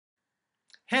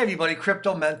Hey everybody,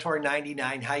 Crypto Mentor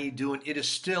 99, how you doing? It is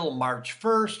still March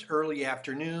 1st, early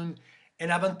afternoon, and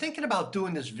I've been thinking about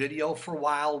doing this video for a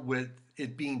while with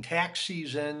it being tax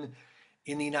season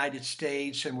in the United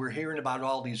States, and we're hearing about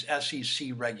all these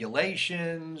SEC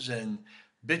regulations and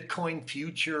Bitcoin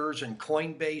futures and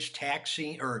Coinbase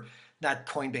taxing, or not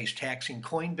Coinbase taxing,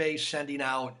 Coinbase sending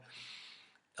out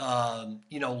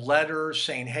letters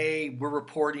saying, hey, we're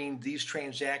reporting these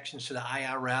transactions to the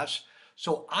IRS.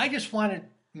 So I just want to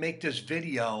make this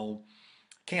video.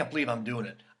 Can't believe I'm doing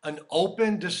it.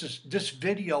 This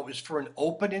video is for an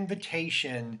open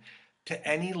invitation to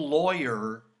any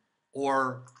lawyer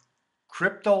or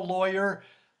crypto lawyer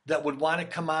that would want to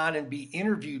come on and be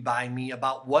interviewed by me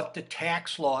about what the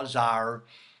tax laws are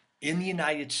in the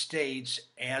United States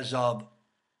as of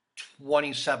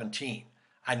 2017.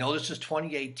 I know this is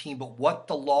 2018, but what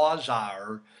the laws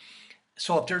are.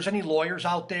 So if there's any lawyers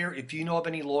out there, if you know of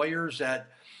any lawyers that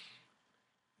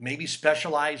maybe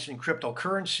specialize in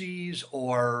cryptocurrencies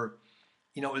or,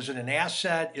 is it an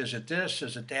asset? Is it this?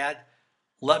 Is it that?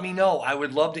 Let me know. I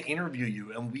would love to interview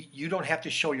you. And you don't have to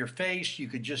show your face. You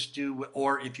could just do,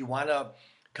 or if you want to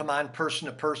come on person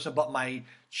to person, but my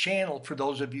channel, for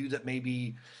those of you that may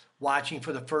be watching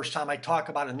for the first time, I talk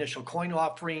about initial coin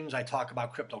offerings. I talk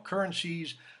about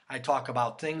cryptocurrencies. I talk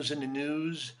about things in the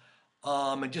news.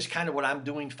 And just kind of what I'm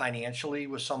doing financially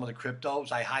with some of the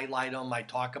cryptos. I highlight them. I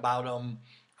talk about them.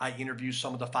 I interview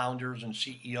some of the founders and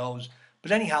CEOs.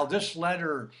 But anyhow, this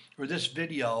letter or this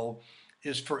video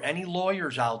is for any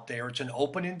lawyers out there. It's an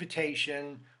open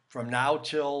invitation from now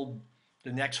till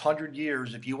the next 100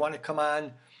 years. If you want to come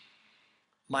on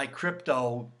my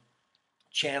crypto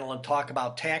channel and talk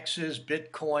about taxes,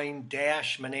 Bitcoin,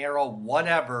 Dash, Monero,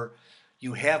 whatever,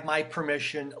 you have my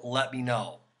permission. Let me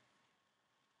know.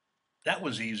 That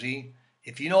was easy.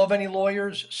 If you know of any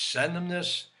lawyers, send them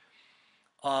this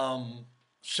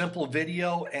simple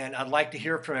video, and I'd like to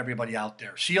hear from everybody out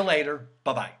there. See you later.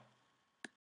 Bye-bye.